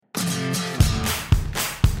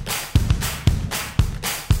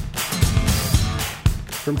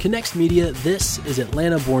From Connects Media, this is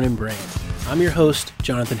Atlanta Born and Brand. I'm your host,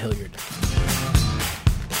 Jonathan Hilliard.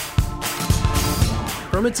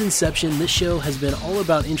 From its inception, this show has been all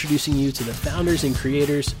about introducing you to the founders and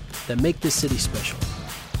creators that make this city special.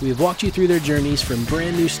 We have walked you through their journeys from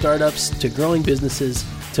brand new startups to growing businesses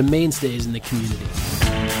to mainstays in the community.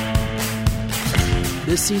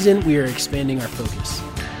 This season, we are expanding our focus.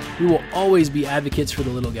 We will always be advocates for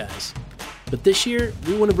the little guys. But this year,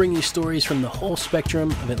 we want to bring you stories from the whole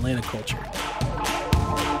spectrum of Atlanta culture.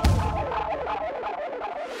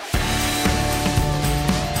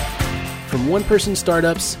 From one-person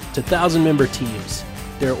startups to 1,000-member teams,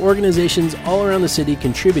 there are organizations all around the city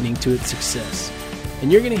contributing to its success.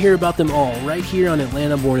 And you're going to hear about them all right here on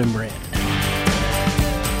Atlanta Born and Brand.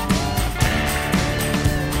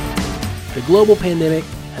 The global pandemic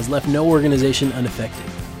has left no organization unaffected.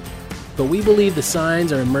 But we believe the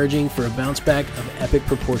signs are emerging for a bounce back of epic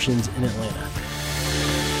proportions in Atlanta.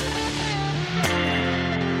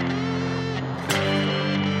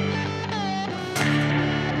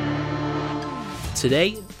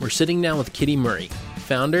 Today, we're sitting down with Kitty Murray,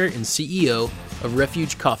 founder and CEO of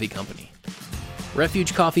Refuge Coffee Company.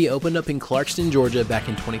 Refuge Coffee opened up in Clarkston, Georgia back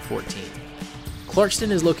in 2014.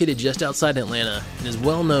 Clarkston is located just outside Atlanta and is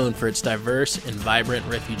well known for its diverse and vibrant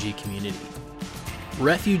refugee community.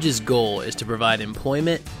 Refuge's goal is to provide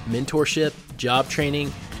employment, mentorship, job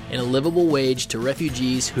training, and a livable wage to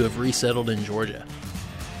refugees who have resettled in Georgia.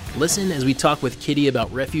 Listen as we talk with Kitty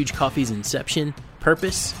about Refuge Coffee's inception,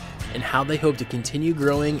 purpose, and how they hope to continue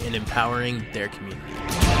growing and empowering their community.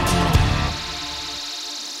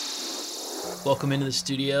 Welcome into the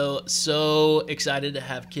studio. So excited to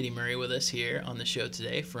have Kitty Murray with us here on the show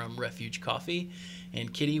today from Refuge Coffee.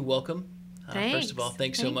 And Kitty, welcome. First of all,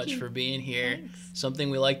 thanks so much for being here. Thanks. Something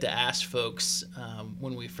we like to ask folks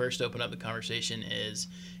when we first open up the conversation is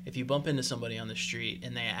if you bump into somebody on the street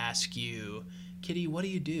and they ask you, Kitty, what do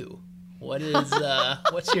you do? What is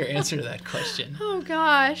what's your answer to that question? Oh,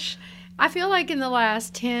 gosh. I feel like in the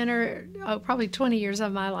last 10 or probably 20 years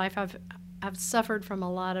of my life, I've suffered from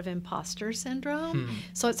a lot of imposter syndrome.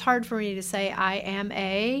 So it's hard for me to say I am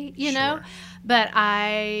you know, but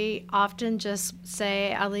I often just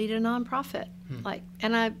say I lead a nonprofit.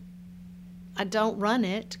 And I don't run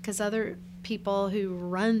it because other people who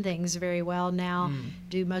run things very well now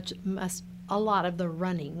do a lot of the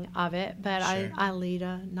running of it, but I lead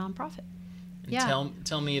a nonprofit. And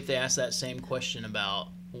tell me if they ask that same question about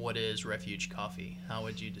what is Refuge Coffee? How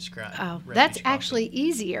would you describe Refuge that's Coffee? Actually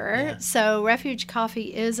easier. Yeah. So Refuge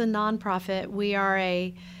Coffee is a nonprofit. We are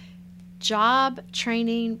a job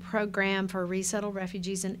training program for resettled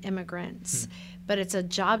refugees and immigrants, but it's a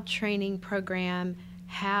job training program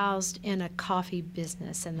housed in a coffee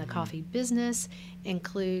business. And the coffee business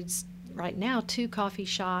includes right now 2 coffee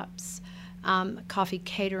shops, coffee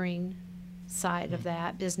catering side of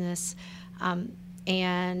that business.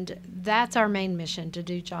 And that's our main mission, to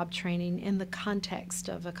do job training in the context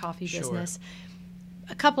of a coffee business.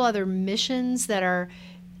 A couple other missions that are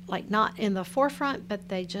like not in the forefront, but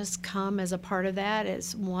they just come as a part of that.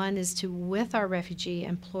 One is to, with our refugee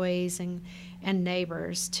employees and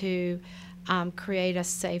neighbors, to create a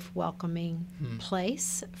safe, welcoming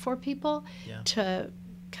place for people to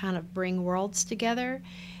kind of bring worlds together.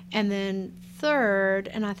 And then third,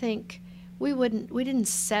 and I think we didn't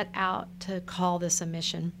set out to call this a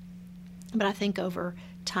mission, but I think over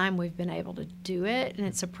time we've been able to do it, and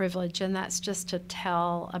it's a privilege, and that's just to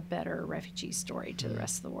tell a better refugee story to the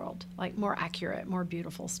rest of the world, like more accurate, more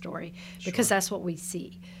beautiful story, because that's what we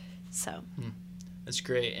see. So that's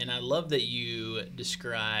great. And I love that you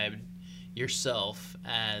described yourself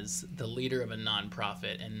as the leader of a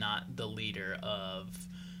nonprofit and not the leader of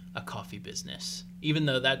a coffee business, even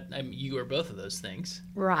though you are both of those things.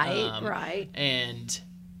 Right. And,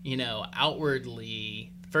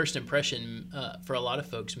 outwardly, first impression for a lot of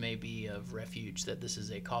folks may be of Refuge that this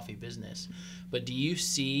is a coffee business. But do you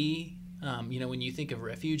see, when you think of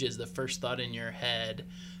Refuge, is the first thought in your head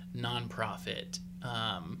nonprofit,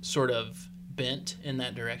 sort of bent in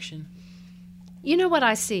that direction? You know what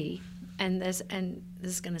I see, and this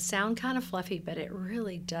is going to sound kind of fluffy, but it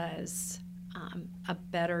really does a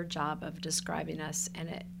better job of describing us, and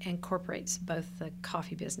it incorporates both the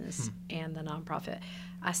coffee business and the nonprofit.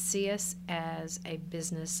 I see us as a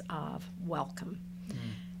business of welcome.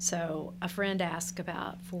 So a friend asked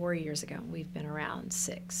about 4 years ago, and we've been around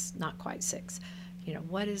 6, not quite 6,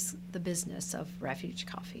 what is the business of Refuge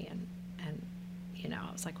Coffee? And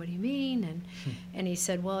I was like, what do you mean? And he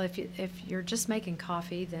said, well, if you're just making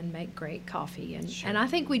coffee, then make great coffee. And I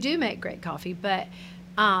think we do make great coffee, but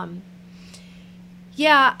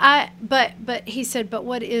Yeah, but he said, but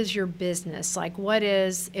what is your business? Like, what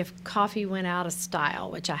is if coffee went out of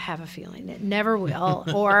style, which I have a feeling it never will,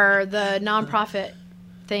 or the nonprofit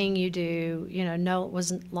thing you do, no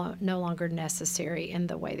longer necessary in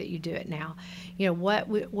the way that you do it now. What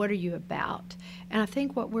are you about? And I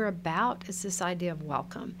think what we're about is this idea of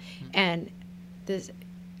welcome, and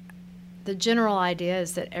the general idea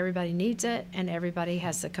is that everybody needs it and everybody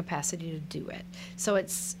has the capacity to do it. So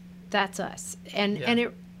that's us.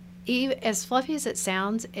 And as fluffy as it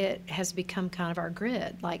sounds, it has become kind of our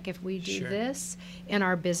grid. Like, if we do this in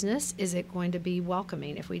our business, is it going to be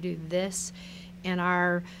welcoming? If we do this in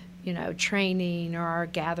our, training or our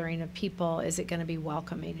gathering of people, is it going to be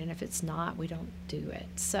welcoming? And if it's not, we don't do it.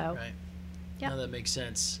 So, right. No, that makes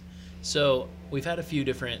sense. So we've had a few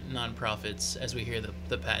different nonprofits as we hear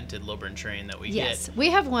the patented Lilburn train that we get. Yes, we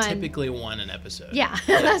have one. Typically one an episode. Yeah,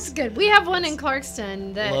 that's good. We have one in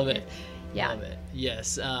Clarkston. Love it. Yeah. Love it.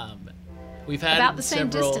 Yes. We've had about the same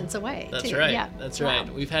distance away. That's too. right. Yeah. That's wow.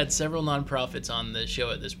 right. We've had several nonprofits on the show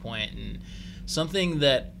at this point, and something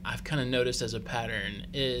that I've kind of noticed as a pattern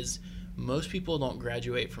is most people don't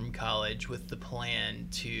graduate from college with the plan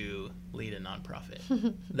to lead a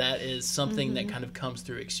nonprofit. That is something that kind of comes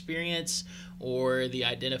through experience or the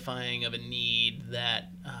identifying of a need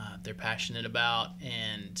that they're passionate about,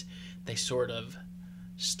 and they sort of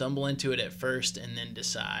stumble into it at first and then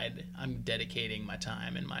decide, I'm dedicating my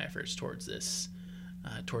time and my efforts towards this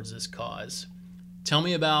cause. Tell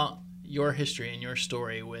me about your history and your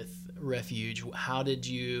story with Refuge. How did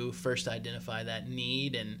you first identify that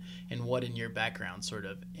need, and what in your background sort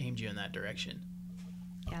of aimed you in that direction?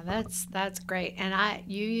 Yeah, that's great. And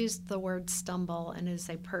you used the word stumble, and it's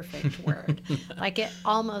a perfect word. Like, it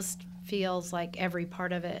almost feels like every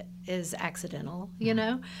part of it is accidental,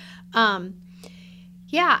 So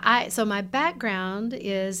my background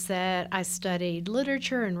is that I studied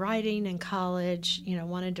literature and writing in college,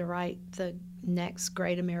 wanted to write the next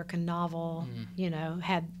great American novel,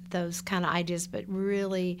 had those kind of ideas, but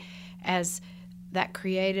really as that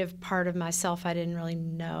creative part of myself, I didn't really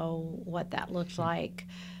know what that looked like.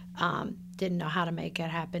 Didn't know how to make it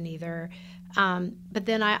happen either. But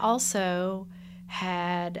then I also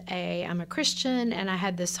I'm a Christian, and I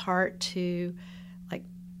had this heart to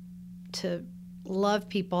love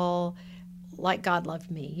people like God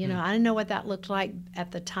loved me. I didn't know what that looked like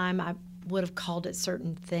at the time. I would have called it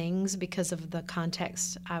certain things because of the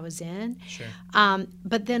context I was in. Sure.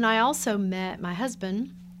 But then I also met my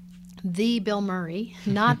husband, the Bill Murray,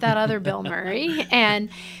 not that other Bill Murray. And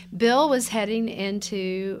Bill was heading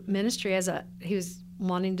into ministry he was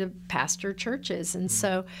wanting to pastor churches. And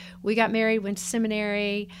so we got married, went to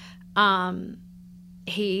seminary.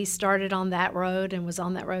 He started on that road and was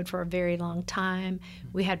on that road for a very long time.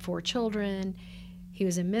 We had 4 children. He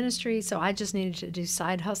was in ministry, so I just needed to do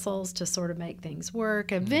side hustles to sort of make things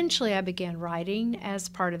work. Eventually, I began writing as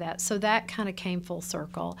part of that, so that kind of came full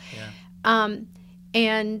circle. Yeah.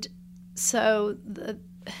 And so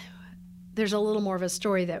there's a little more of a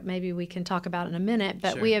story that maybe we can talk about in a minute,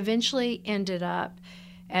 but we eventually ended up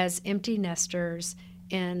as empty nesters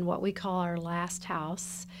in what we call our last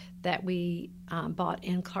house that we bought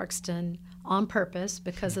in Clarkston on purpose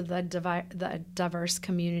because of the diverse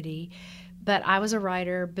community. But I was a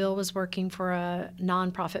writer. Bill was working for a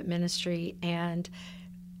nonprofit ministry, and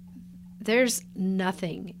there's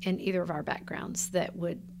nothing in either of our backgrounds that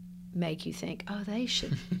would make you think, oh, they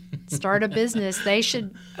should start a business. They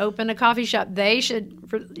should open a coffee shop. They should,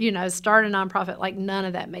 start a nonprofit. Like, none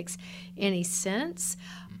of that makes any sense.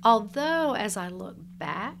 Although, as I look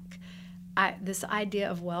back, this idea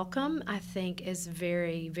of welcome, I think, is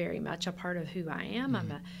very, very much a part of who I am.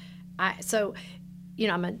 I'm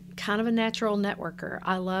a kind of a natural networker.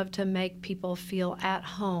 I love to make people feel at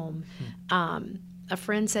home. A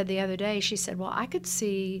friend said the other day, she said, well, I could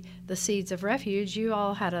see the seeds of refuge. You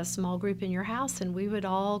all had a small group in your house, and we would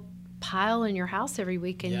all pile in your house every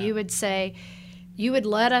week, and you would say, you would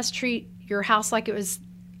let us treat your house like it was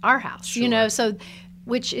our house, so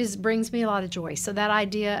which brings me a lot of joy. So that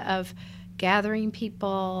idea of gathering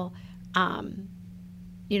people,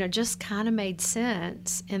 just kind of made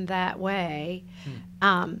sense in that way.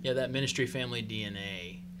 That ministry family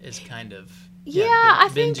DNA is kind of I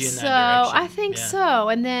think you in so. that direction. I think so.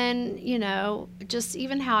 And then just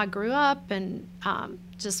even how I grew up, and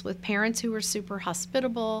just with parents who were super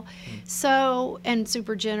hospitable, and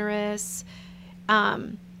super generous.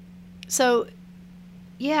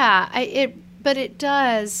 But it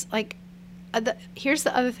does, like, here's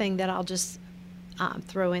the other thing that I'll just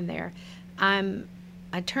throw in there.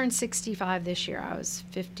 I turned 65 this year. I was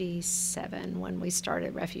 57 when we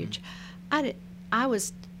started Refuge. I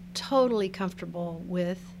was totally comfortable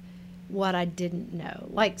with what I didn't know.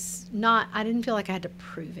 Like, I didn't feel like I had to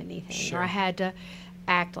prove anything, Sure. or I had to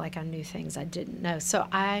act like I knew things I didn't know. So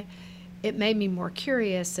it made me more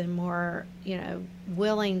curious and more,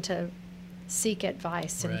 willing to seek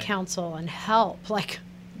advice and Right. counsel and help, like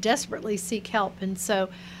desperately seek help. And so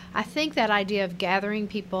I think that idea of gathering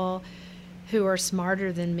people who are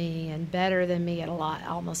smarter than me and better than me at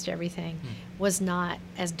almost everything, was not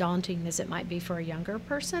as daunting as it might be for a younger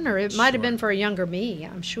person, or it might have been Sure. for a younger me,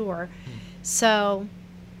 I'm sure. So,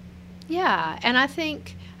 yeah. And I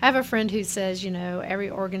think I have a friend who says,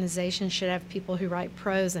 every organization should have people who write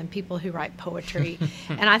prose and people who write poetry.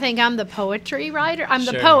 And I think I'm the poetry writer. I'm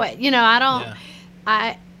the Sure. poet.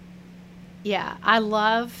 Yeah. I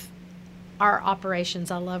love our operations.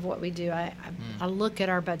 I love what we do. I look at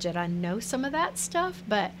our budget. I know some of that stuff,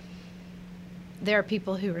 but there are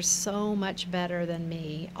people who are so much better than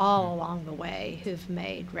me all along the way who've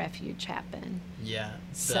made Refuge happen. Yeah.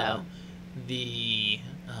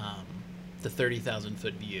 The 30,000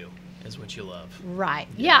 foot view is what you love. Right.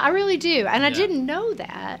 Yeah, I really do. And I didn't know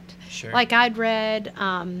that. Sure. Like, I'd read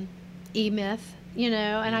E-Myth,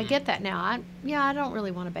 and I get that now. I don't really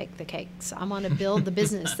want to bake the cakes. I want to build the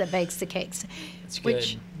business that bakes the cakes. That's good.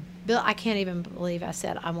 Which, I can't even believe I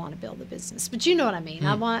said I want to build the business. But you know what I mean.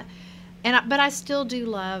 But I still do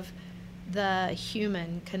love the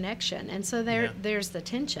human connection. And so there's the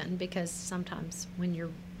tension, because sometimes when you're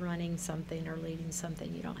running something or leading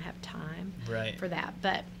something, you don't have time for that.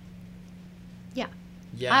 But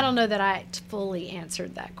yeah. I don't know that I fully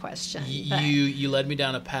answered that question. You led me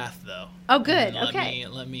down a path, though. Oh, good. Let okay.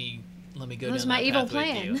 Me go That down was my that evil path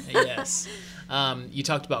plan. with you. Yes. You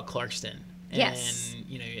talked about Clarkston. Yes.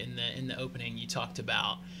 And in the opening, you talked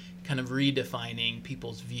about kind of redefining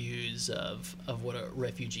people's views of what a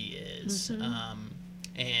refugee is,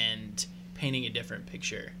 and painting a different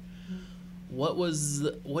picture. What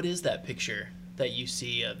is that picture that you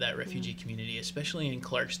see of that refugee community, especially in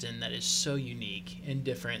Clarkston, that is so unique and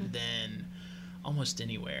different than almost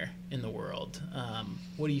anywhere in the world?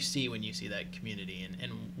 What do you see when you see that community,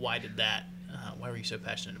 and why were you so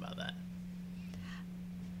passionate about that?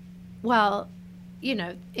 Well,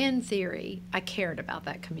 in theory, I cared about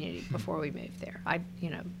that community before we moved there.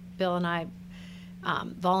 Bill and I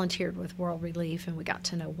volunteered with World Relief, and we got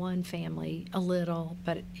to know one family a little,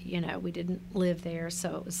 but we didn't live there,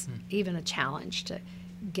 so it was even a challenge to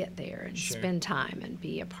get there and spend time and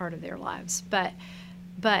be a part of their lives. But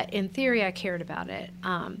in theory, I cared about it,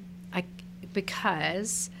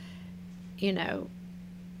 because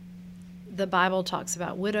the Bible talks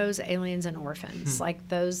about widows, aliens, and orphans, like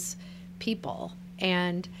those people.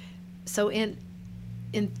 And so in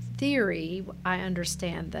theory, I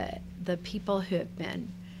understand that the people who've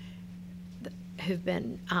been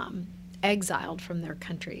exiled from their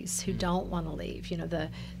countries, who don't want to leave. The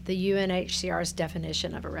UNHCR's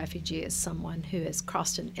definition of a refugee is someone who has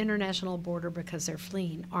crossed an international border because they're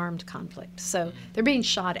fleeing armed conflict. So they're being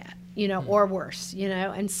shot at, or worse,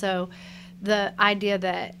 And so the idea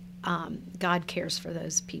that God cares for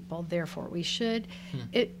those people, therefore we should,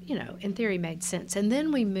 it, in theory made sense. And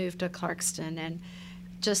then we moved to Clarkston, and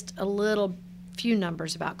just few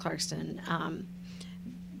numbers about Clarkston.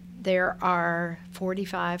 There are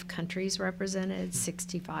 45 countries represented,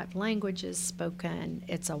 65 languages spoken.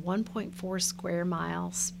 It's a 1.4 square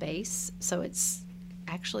mile space, so it's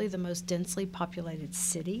actually the most densely populated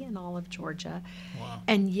city in all of Georgia. Wow.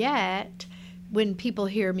 And yet, when people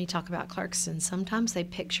hear me talk about Clarkston, sometimes they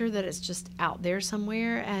picture that it's just out there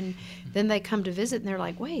somewhere, and then they come to visit and they're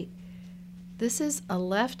like, wait, this is a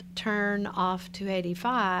left turn off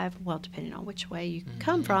 285, well, depending on which way you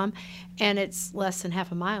come from, and it's less than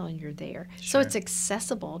half a mile and you're there. So it's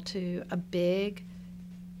accessible to a big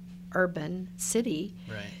urban city.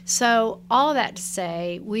 Right. So all of that to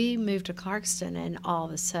say, we moved to Clarkston, and all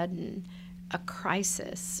of a sudden a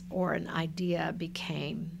crisis or an idea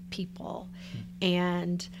became people.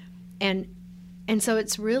 And so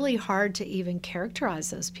it's really hard to even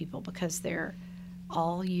characterize those people, because they're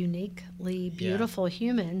all uniquely beautiful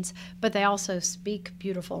humans, but they also speak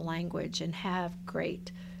beautiful language and have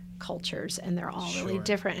great cultures, and they're all really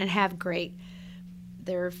different and have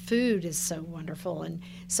their food is so wonderful. And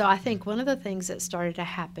so I think one of the things that started to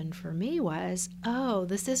happen for me was,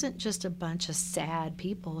 this isn't just a bunch of sad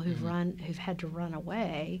people who've had to run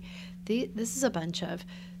away. This is a bunch of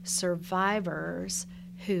survivors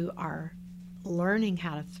who are learning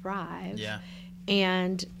how to thrive. Yeah.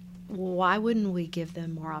 And why wouldn't we give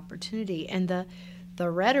them more opportunity? And the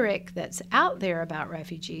rhetoric that's out there about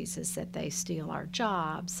refugees is that they steal our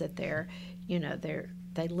jobs, that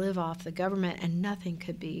they live off the government, and nothing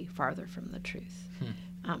could be farther from the truth.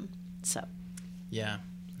 So. Yeah,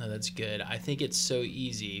 no, that's good. I think it's so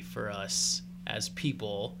easy for us as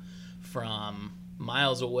people from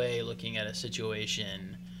miles away looking at a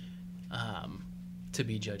situation to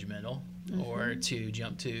be judgmental or to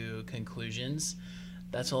jump to conclusions.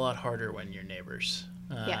 That's a lot harder when you're neighbors.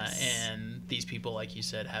 Yes. And these people, like you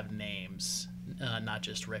said, have names, not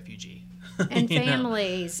just refugee. And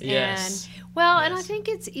families. Yes. And I think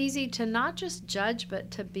it's easy to not just judge,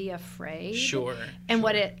 but to be afraid. Sure. And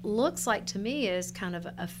what it looks like to me is kind of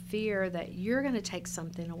a fear that you're going to take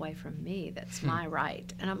something away from me that's my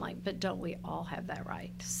right. And I'm like, but don't we all have that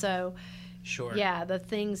right? So, sure. Yeah, the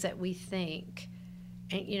things that we think.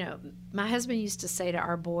 And, my husband used to say to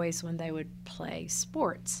our boys when they would play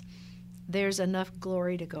sports, there's enough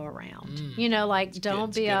glory to go around.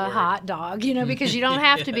 Don't be a hot dog, because you don't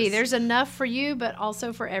have to be. There's enough for you, but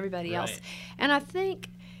also for everybody else. And I think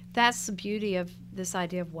that's the beauty of this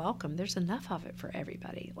idea of welcome. There's enough of it for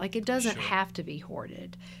everybody. Like, it doesn't have to be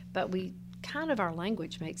hoarded, but our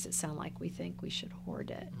language makes it sound like we think we should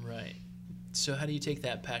hoard it. Right. So how do you take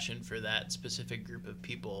that passion for that specific group of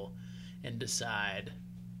people and decide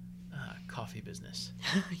coffee business?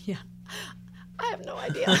 Yeah. I have no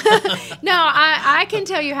idea. No, I can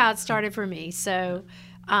tell you how it started for me. So,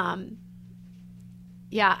 I've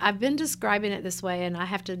been describing it this way, and I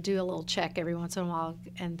have to do a little check every once in a while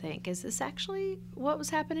and think, is this actually what was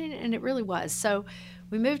happening? And it really was. So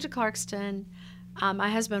we moved to Clarkston. My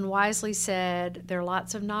husband wisely said, there are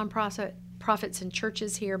lots of nonprofits and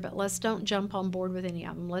churches here, but let's don't jump on board with any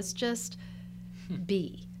of them. Let's just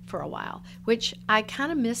be for a while, which I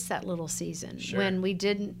kind of missed that little season when we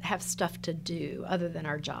didn't have stuff to do other than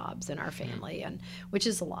our jobs and our family, and which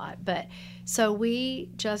is a lot. But so we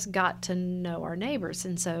just got to know our neighbors.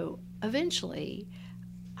 And so eventually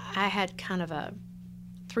I had kind of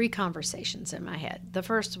 3 conversations in my head. The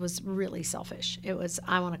first was really selfish. It was,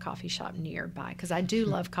 I want a coffee shop nearby because I do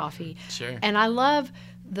love coffee. Sure. And I love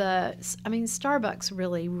Starbucks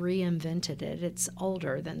really reinvented it. It's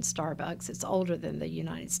older than Starbucks. It's older than the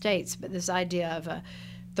United States. But this idea of a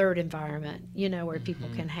third environment, where people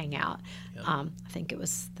can hang out. Yep. I think it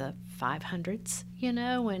was the 500s,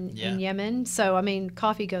 in Yemen. So,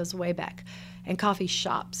 coffee goes way back, and coffee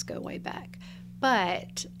shops go way back.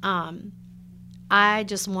 But I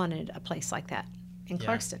just wanted a place like that in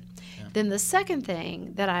Clarkston. Yeah. Then the second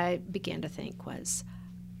thing that I began to think was,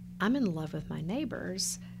 I'm in love with my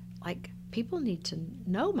neighbors. Like, people need to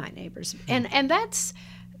know my neighbors, and that's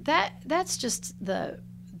just the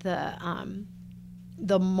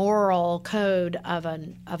moral code of a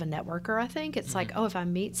networker. I think it's like, if I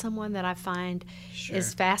meet someone that I find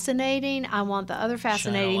is fascinating, I want the other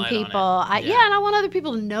fascinating people. And I want other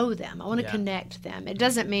people to know them. I want to connect them. It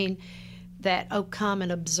doesn't mean that, come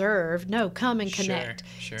and observe. No, come and connect.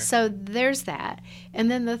 Sure. So there's that.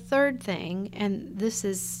 And then the third thing, and this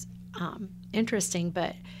is interesting,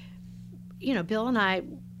 but Bill and I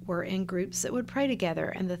were in groups that would pray together,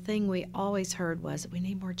 and the thing we always heard was, we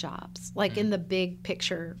need more jobs. Like in the big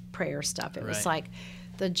picture prayer stuff, it was like,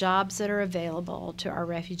 the jobs that are available to our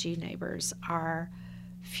refugee neighbors are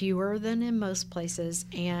fewer than in most places,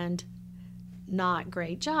 and not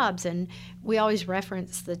great jobs. And we always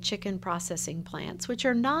reference the chicken processing plants, which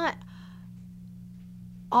are not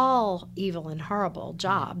all evil and horrible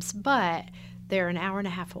jobs, but they're an hour and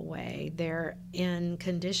a half away. They're in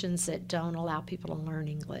conditions that don't allow people to learn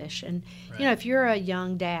English. And, if you're a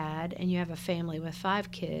young dad and you have a family with 5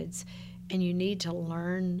 kids and you need to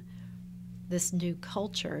learn this new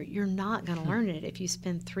culture, you're not going to learn it if you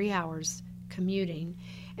spend 3 hours commuting.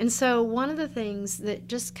 And so one of the things that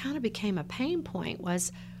just kind of became a pain point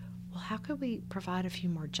was, well, how could we provide a few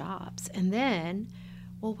more jobs? And then,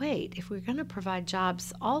 well, wait, if we're going to provide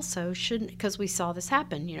jobs also, because we saw this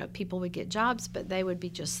happen, people would get jobs, but they would be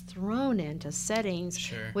just thrown into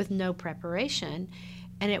settings with no preparation.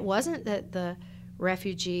 And it wasn't that the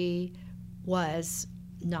refugee was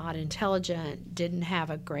not intelligent, didn't have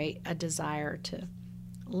a desire to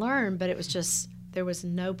learn, but it was just, there was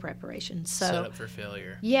no preparation. So set up for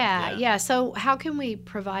failure. Yeah. So how can we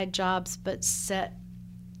provide jobs but set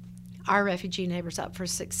our refugee neighbors up for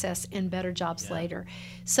success and better jobs later?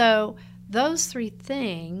 So those 3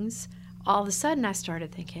 things, all of a sudden I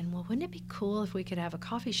started thinking, well, wouldn't it be cool if we could have a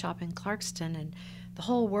coffee shop in Clarkston and the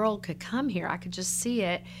whole world could come here? I could just see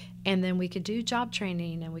it, and then we could do job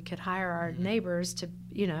training, and we could hire our neighbors to,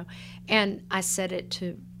 and I said it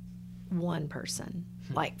to one person,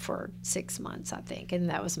 like for 6 months, I think, and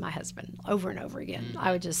that was my husband, over and over again.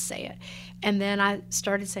 I would just say it. And then I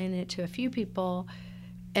started saying it to a few people,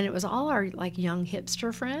 and it was all our like young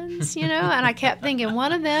hipster friends, and I kept thinking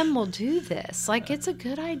one of them will do this. Like, it's a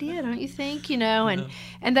good idea, don't you think? And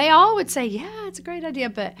they all would say, yeah, it's a great idea.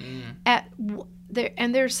 But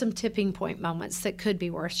there's some tipping point moments that could be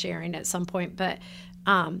worth sharing at some point. But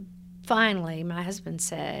finally, my husband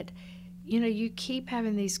said, you keep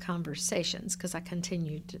having these conversations, because I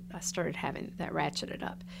started having that ratcheted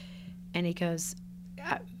up. And he goes,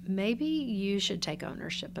 maybe you should take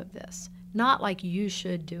ownership of this. Not like you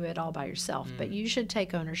should do it all by yourself, but you should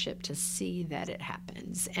take ownership to see that it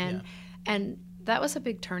happens. And that was a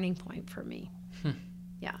big turning point for me.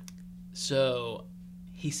 Yeah. So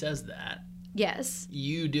he says that. Yes.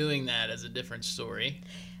 You doing that is a different story.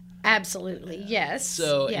 Absolutely, yes.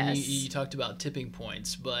 So yes. You talked about tipping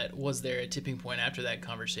points, but was there a tipping point after that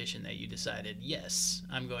conversation that you decided, yes,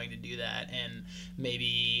 I'm going to do that, and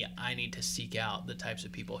maybe I need to seek out the types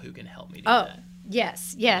of people who can help me do that?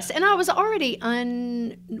 Yes. Yeah. And I was already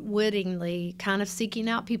unwittingly kind of seeking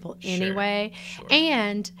out people anyway. Sure.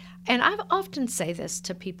 And I've often say this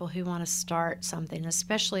to people who want to start something,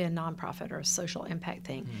 especially a nonprofit or a social impact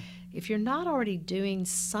thing. If you're not already doing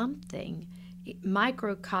something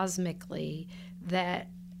microcosmically that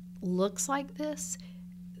looks like this,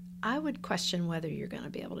 I would question whether you're going to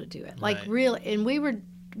be able to do it. Like, really. And we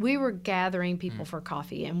were gathering people for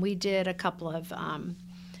coffee, and we did a couple of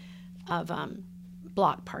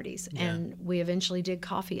block parties, and we eventually did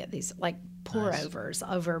coffee at these like pour-overs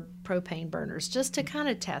over propane burners, just to kind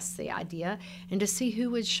of test the idea and to see who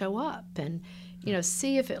would show up, and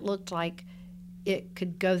see if it looked like it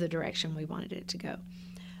could go the direction we wanted it to go.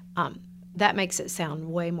 That makes it sound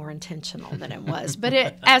way more intentional than it was, but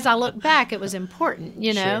as I look back, it was important,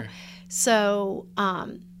 Sure. So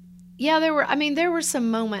there were some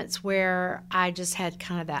moments where I just had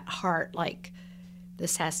kind of that heart, like,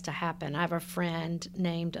 this has to happen. I have a friend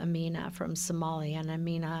named Amina from Somalia, and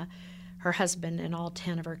Amina, her husband and all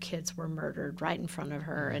 10 of her kids were murdered right in front of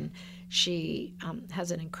her, and she has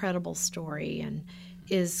an incredible story and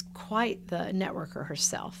is quite the networker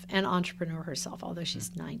herself and entrepreneur herself, although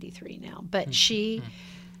she's 93 now. But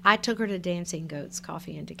I took her to Dancing Goats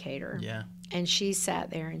Coffee in Decatur, and she sat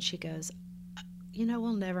there and she goes,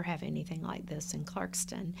 we'll never have anything like this in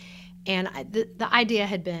Clarkston. And the idea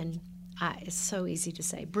had been, it's so easy to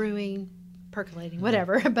say, brewing, percolating,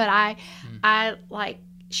 whatever. But I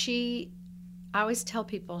always tell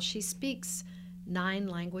people she speaks 9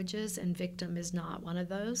 languages, and Victim is not one of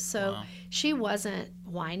those. So she wasn't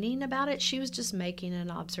whining about it. She was just making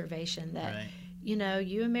an observation that,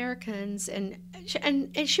 you Americans, and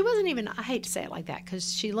she wasn't even, I hate to say it like that,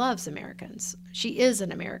 because she loves Americans. She is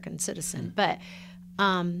an American citizen. But,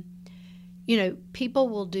 people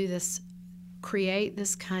will do this, create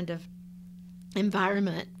this kind of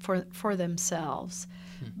environment for themselves,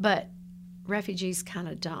 but refugees kind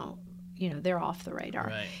of don't. They're off the radar.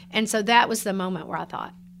 Right. And so that was the moment where I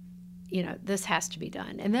thought, this has to be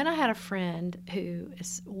done. And then I had a friend who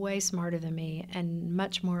is way smarter than me and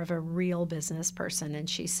much more of a real business person, and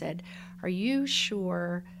she said, are you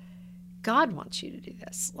sure God wants you to do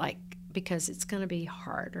this? Like, because it's going to be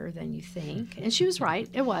harder than you think. And she was right.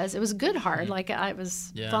 It was good hard. Like, it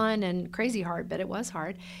was fun and crazy hard, but it was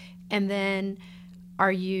hard. And then,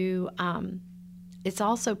 are you, it's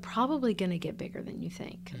also probably going to get bigger than you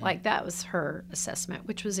think. Like, that was her assessment,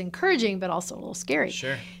 which was encouraging, but also a little scary.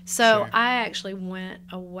 Sure. So I actually went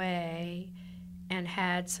away and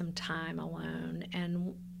had some time alone.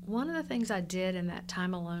 And one of the things I did in that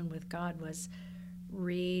time alone with God was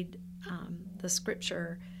read the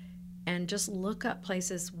scripture and just look up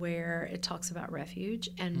places where it talks about refuge.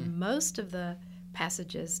 And most of the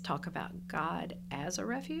passages talk about God as a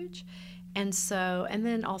refuge. And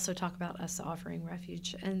then also talk about us offering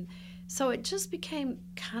refuge. And so it just became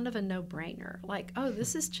kind of a no-brainer. Like,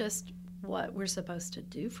 this is just what we're supposed to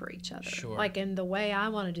do for each other. Sure. Like, and the way I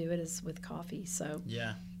want to do it is with coffee. So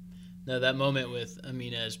yeah. No, that moment with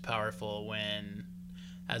Amina is powerful when,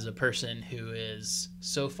 as a person who is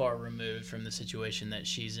so far removed from the situation that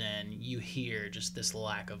she's in, you hear just this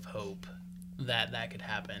lack of hope that could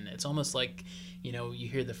happen. It's almost like, you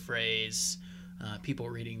hear the phrase, people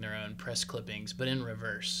reading their own press clippings, but in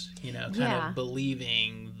reverse, kind of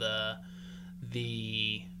believing the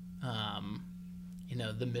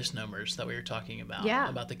misnomers that we were talking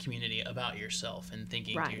about the community, about yourself, and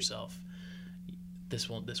thinking to yourself, this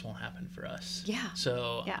won't happen for us. Yeah.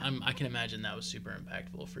 So I can imagine that was super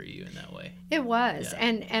impactful for you in that way. It was. Yeah.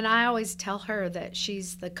 And I always tell her that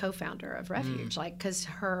she's the co-founder of Refuge, like, because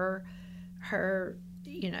her,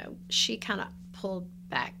 she kind of pulled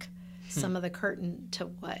back some of the curtain to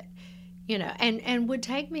what, and would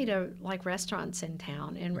take me to like restaurants in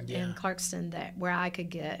town in Clarkston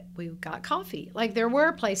we got coffee. Like there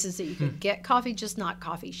were places that you could get coffee, just not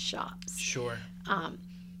coffee shops. Sure.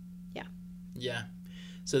 Yeah. Yeah.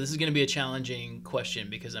 So this is going to be a challenging question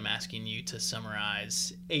because I'm asking you to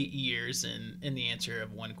summarize 8 years in the answer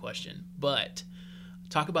of one question. But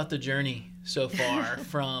talk about the journey so far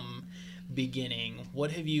from beginning.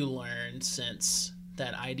 What have you learned since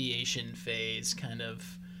that ideation phase kind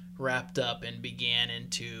of wrapped up and began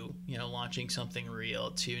into, launching something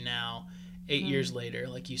real to now 8 years later?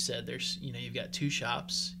 Like you said, there's, you've got 2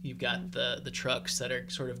 shops, you've got the trucks that are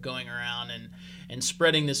sort of going around and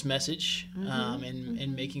spreading this message,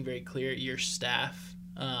 and making very clear your staff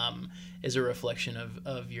is a reflection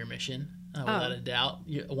of your mission, without a doubt.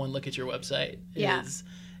 One look at your website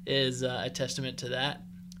is a testament to that.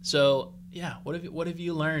 So yeah, what have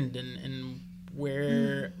you learned, and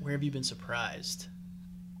where have you been surprised?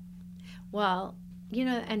 Well,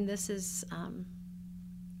 and this is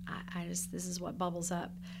this is what bubbles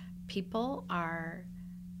up. People are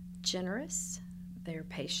generous, they're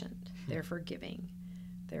patient, they're forgiving,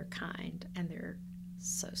 they're kind, and they're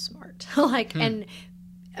so smart. And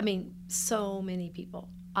I mean, so many people.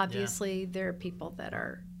 Obviously, there are people that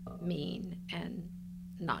are mean and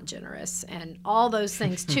not generous and all those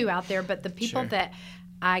things too out there, but the people that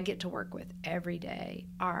I get to work with every day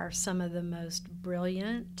are some of the most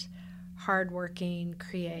brilliant, hardworking,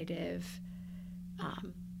 creative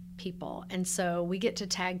people. And so we get to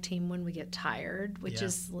tag team when we get tired, which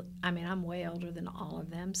is, I'm way older than all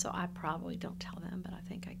of them, so I probably don't tell them, but I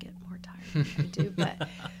think I get more tired than they do.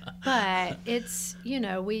 But it's,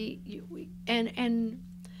 and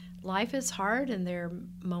life is hard, and there are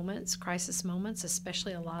moments, crisis moments,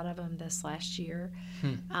 especially a lot of them this last year,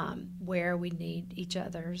 where we need each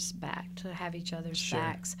other's back, to have each other's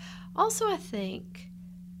backs. Also, I think,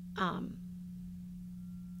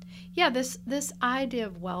 this idea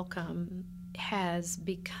of welcome has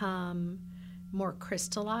become more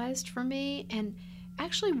crystallized for me. And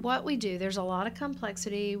actually what we do, there's a lot of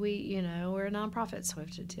complexity. We're a nonprofit, so we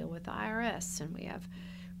have to deal with the IRS, and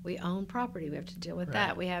we own property. We have to deal with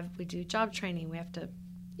that. We do job training. We have to,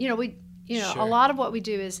 a lot of what we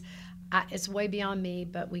do is, it's way beyond me,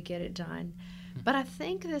 but we get it done. But I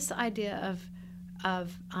think this idea of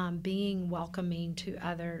being welcoming to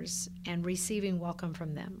others and receiving welcome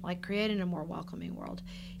from them, like creating a more welcoming world,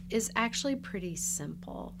 is actually pretty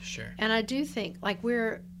simple. Sure. And I do think,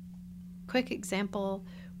 quick example,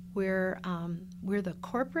 we're the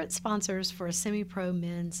corporate sponsors for a semi-pro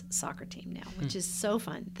men's soccer team now, which is so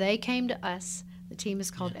fun. They came to us. The team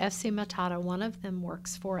is called FC Matata. One of them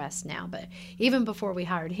works for us now, but even before we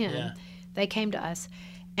hired him, they came to us.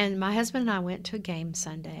 And my husband and I went to a game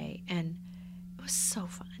Sunday, and it was so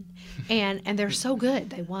fun. And they're so good.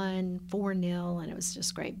 They won 4-0, and it was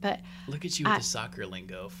just great. But look at you with the soccer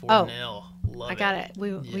lingo. 4-0. Love it. I got it.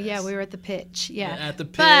 We were at the pitch. Yeah. At the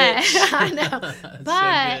pitch. But, I know.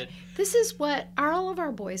 But so this is what all of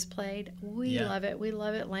our boys played. We love it. We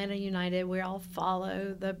love Atlanta United. We all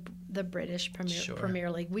follow the British Premier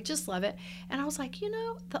League. We just love it. And I was like,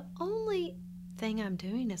 the only thing I'm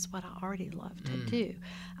doing is what I already love to do.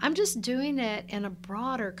 I'm just doing it in a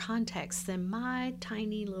broader context than my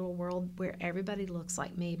tiny little world where everybody looks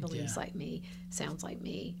like me, believes like me, sounds like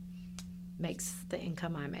me, makes the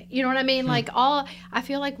income I make. You know what I mean? I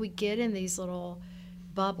feel like we get in these little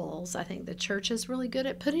bubbles. I think the church is really good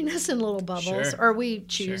at putting us in little bubbles, or we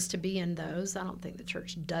choose to be in those. I don't think the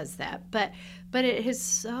church does that, but it is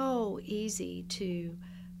so easy to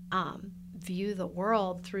view the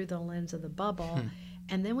world through the lens of the bubble,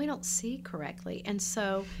 and then we don't see correctly. And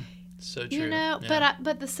so true.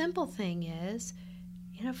 But the simple thing is,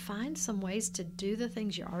 find some ways to do the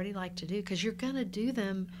things you already like to do, because you're going to do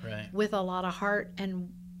them with a lot of heart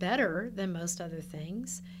and better than most other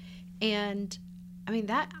things. And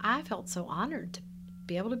that I felt so honored to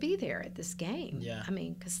be able to be there at this game.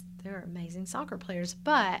 Because they're amazing soccer players.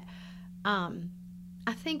 But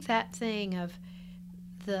I think that thing of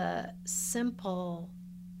the simple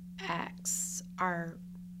acts are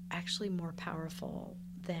actually more powerful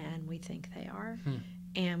than we think they are,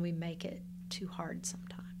 and we make it too hard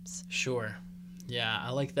sometimes. Sure. Yeah,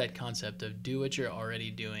 I like that concept of do what you're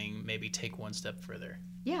already doing, maybe take one step further.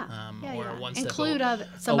 One step include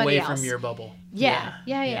somebody away else from your bubble. Yeah.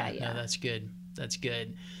 No, that's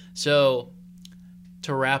good. So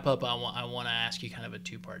to wrap up, I want to ask you kind of a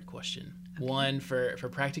 2-part question. Okay. One, for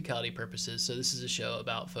practicality purposes, so this is a show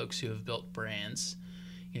about folks who have built brands.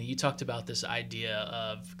 You talked about this idea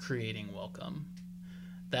of creating welcome.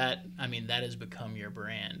 That has become your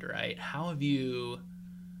brand, right? How have you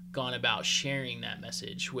gone about sharing that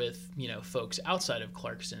message with, folks outside of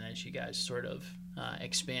Clarkston as you guys sort of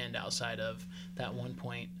expand outside of that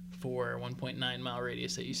 1.4, 1.9 mile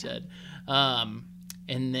radius that you said?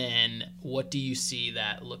 And then what do you see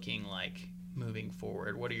that looking like moving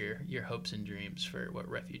forward? What are your hopes and dreams for what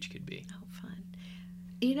Refuge could be? Oh, fun.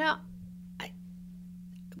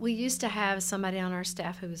 We used to have somebody on our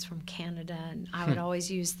staff who was from Canada, and I would always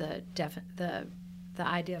use the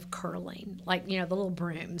idea of curling, like, the little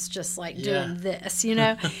brooms, just like doing this,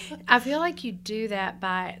 I feel like you do that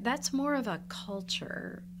that's more of a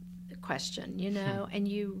culture question, and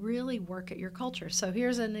you really work at your culture. So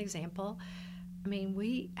here's an example. I mean,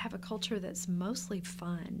 we have a culture that's mostly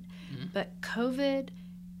fun, but COVID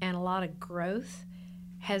and a lot of growth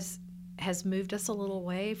has moved us a little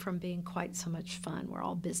away from being quite so much fun. We're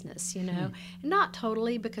all business, and not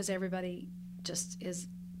totally, because everybody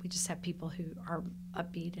we just have people who are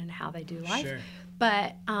upbeat in how they do life. Sure.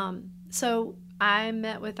 But so I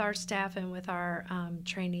met with our staff and with our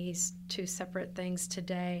trainees, 2 separate things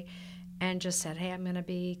today, and just said, hey, I'm going to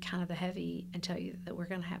be kind of the heavy and tell you that we're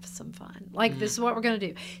going to have some fun. Like, this is what we're going to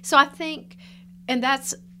do. So I think, and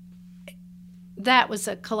that was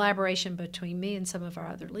a collaboration between me and some of our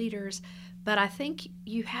other leaders. But I think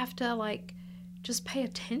you have to, just pay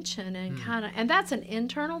attention and and that's an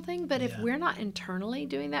internal thing. But if we're not internally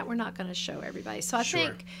doing that, we're not going to show everybody. So I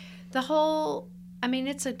think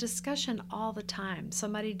it's a discussion all the time.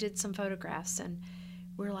 Somebody did some photographs, and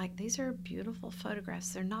we're like, these are beautiful photographs.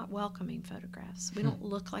 They're not welcoming photographs. We don't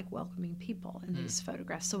look like welcoming people in these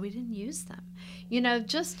photographs, so we didn't use them.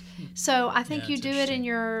 So I think you do it in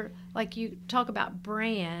your, you talk about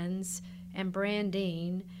brands and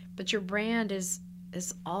branding, but your brand is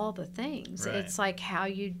all the things. Right. It's like how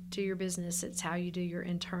you do your business. It's how you do your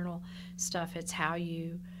internal stuff. It's how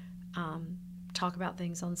you talk about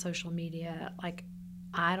things on social media. Like,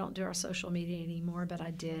 I don't do our social media anymore, but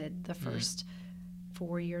I did the first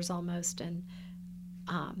 4 years almost, and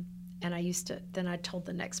I used to. Then I told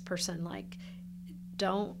the next person,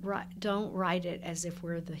 don't write it as if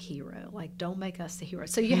we're the hero. Like, don't make us the hero.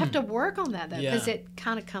 So you have to work on that, though, because it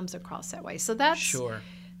kind of comes across that way. So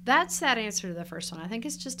that's that answer to the first one. I think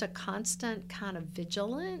it's just a constant kind of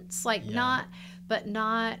vigilance,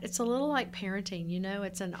 it's a little like parenting,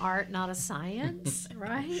 it's an art, not a science,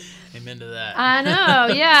 right? Amen to that. I know,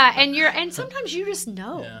 yeah. And sometimes you just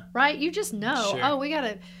know, right? You just know, Sure. we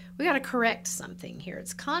gotta correct something here.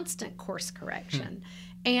 It's constant course correction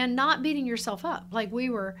and not beating yourself up. Like, we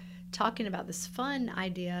were talking about this fun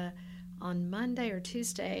idea on Monday or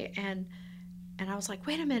Tuesday, and I was like,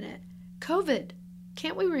 wait a minute, COVID.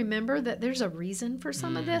 Can't we remember that there's a reason for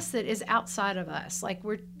some of this that is outside of us? Like,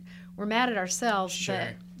 we're mad at ourselves,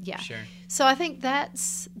 but Sure. So I think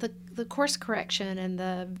that's the course correction and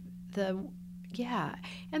the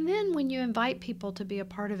and then when you invite people to be a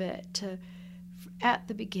part of it, at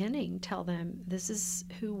the beginning tell them this is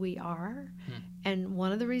who we are, and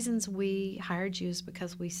one of the reasons we hired you is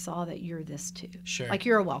because we saw that you're this too. Sure. Like,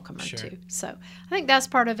 you're a welcomer too. So I think that's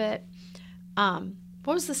part of it.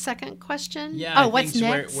 What was the second question? Yeah. What's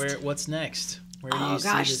next? What's next? Where do you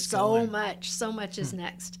see this so going? much is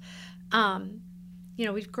next.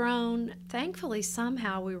 We've grown. Thankfully,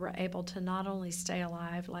 somehow we were able to not only stay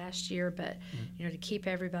alive last year, but to keep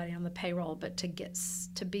everybody on the payroll, but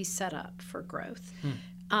to be set up for growth.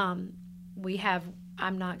 We have.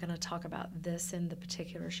 I'm not going to talk about this in the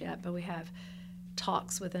particulars yet, but we have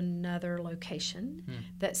talks with another location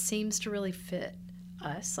that seems to really fit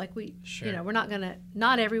us. Like, we're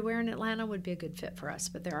not everywhere in Atlanta would be a good fit for us,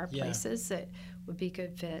 but there are places that would be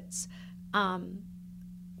good fits.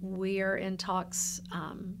 We are in talks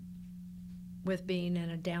with being in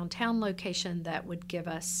a downtown location that would give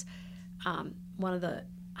us one of the,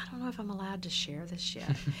 I don't know if I'm allowed to share this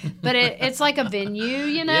yet, but it's like a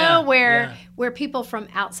venue, where people from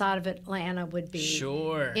outside of Atlanta would be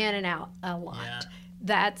in and out a lot.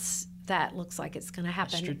 That looks like it's going to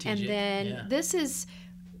happen. And then this is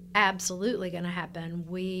absolutely going to happen.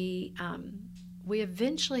 We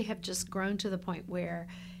eventually have just grown to the point where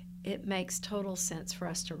it makes total sense for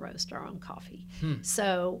us to roast our own coffee.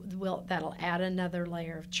 So that'll add another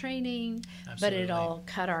layer of training, but it'll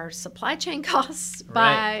cut our supply chain costs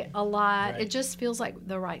by a lot. It just feels like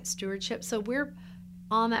the right stewardship. So we're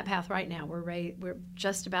on that path right now. We're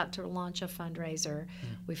just about to launch a fundraiser.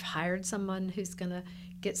 We've hired someone who's going to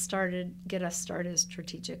get us started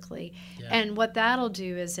strategically. And what that'll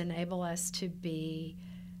do is enable us to be,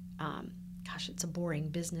 it's a boring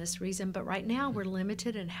business reason, but right now we're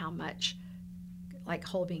limited in how much like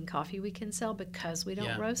whole bean coffee we can sell because we don't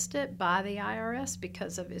Yeah. roast it by the IRS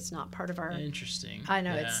because of it's not part of our. Interesting. I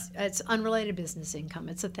know Yeah. it's unrelated business income.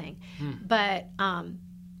 It's a thing, but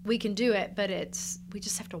we can do it. But we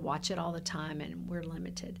just have to watch it all the time, and we're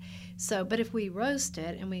limited. So, but if we roast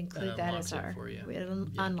it and we include that as unlocks it for you. it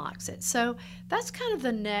unlocks it. So that's kind of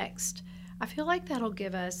the next. I feel like that'll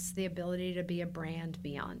give us the ability to be a brand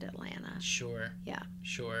beyond Atlanta. Sure. Yeah.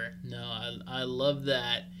 Sure. No, I love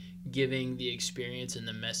that, giving the experience and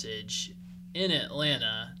the message in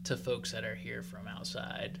Atlanta to folks that are here from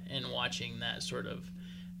outside and watching that sort of,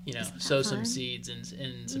 sow some fun? seeds in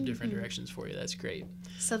some different directions for you. That's great.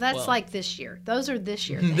 So that's Well- like this year. Those are this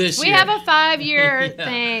year things. This we year. have a 5-year Yeah.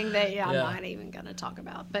 thing that I'm Yeah. not even going to talk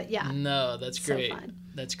about. But yeah. No, that's So great. fun.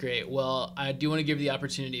 That's great. Well, I do want to give the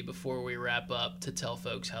opportunity before we wrap up to tell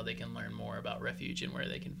folks how they can learn more about Refuge and where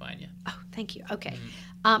they can find you. Oh, thank you. Okay.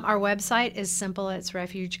 Mm-hmm. Our website is simple. It's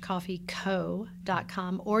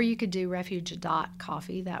refugecoffeeco.com, or you could do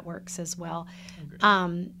refuge.coffee. That works as well.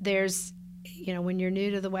 There's, when you're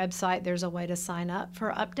new to the website, there's a way to sign up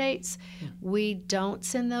for updates. We don't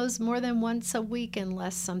send those more than once a week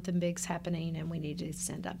unless something big's happening and we need to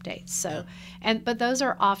send updates. So, but those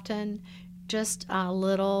are often just a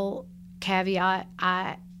little caveat.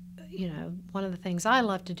 One of the things I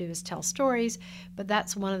love to do is tell stories, but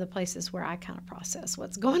that's one of the places where I kind of process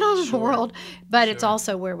what's going on in the world. But it's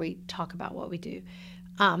also where we talk about what we do.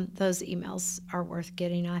 Those emails are worth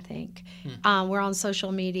getting, I think. We're on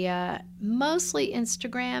social media, mostly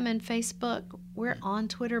Instagram and Facebook. We're on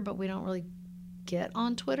Twitter, but we don't really get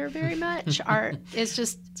on Twitter very much.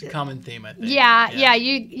 It's a common theme, I think. Yeah,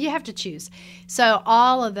 you have to choose. So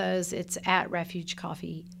all of those, it's at Refuge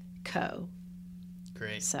Coffee Co.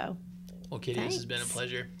 Great. So, well, Kitty, thanks. This has been a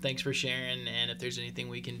pleasure. Thanks for sharing. And if there's anything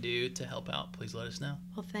we can do to help out, please let us know.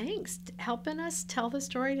 Well, thanks. Helping us tell the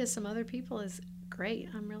story to some other people is great.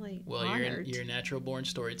 I'm really honored. You're a natural born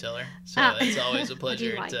storyteller, so it's always a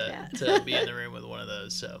pleasure like to be in the room with one of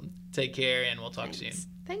those. So take care, and we'll talk soon.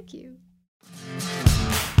 Thank you.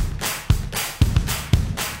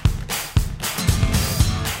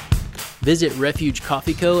 Visit Refuge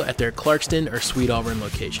Coffee Co. at their Clarkston or Sweet Auburn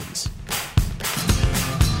locations.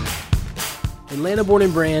 Atlanta Born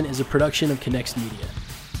and Brand is a production of Connex Media.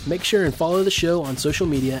 Make sure and follow the show on social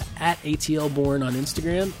media at ATL Born on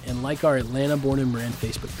Instagram and like our Atlanta Born and Brand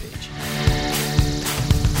Facebook page.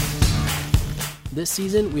 This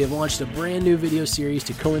season, we have launched a brand new video series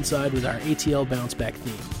to coincide with our ATL Bounce Back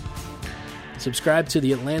theme. Subscribe to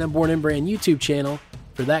the Atlanta Born and Brand YouTube channel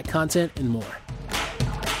for that content and more.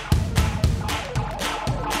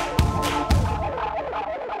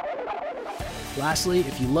 Lastly,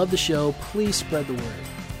 if you love the show, please spread the word.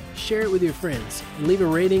 Share it with your friends and leave a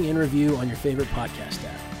rating and review on your favorite podcast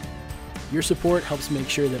app. Your support helps make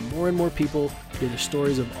sure that more and more people hear the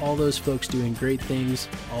stories of all those folks doing great things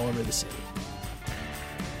all over the city.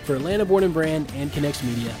 For Atlanta Born and Brand and Connex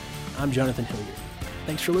Media, I'm Jonathan Hilliard.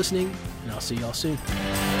 Thanks for listening, and I'll see y'all soon.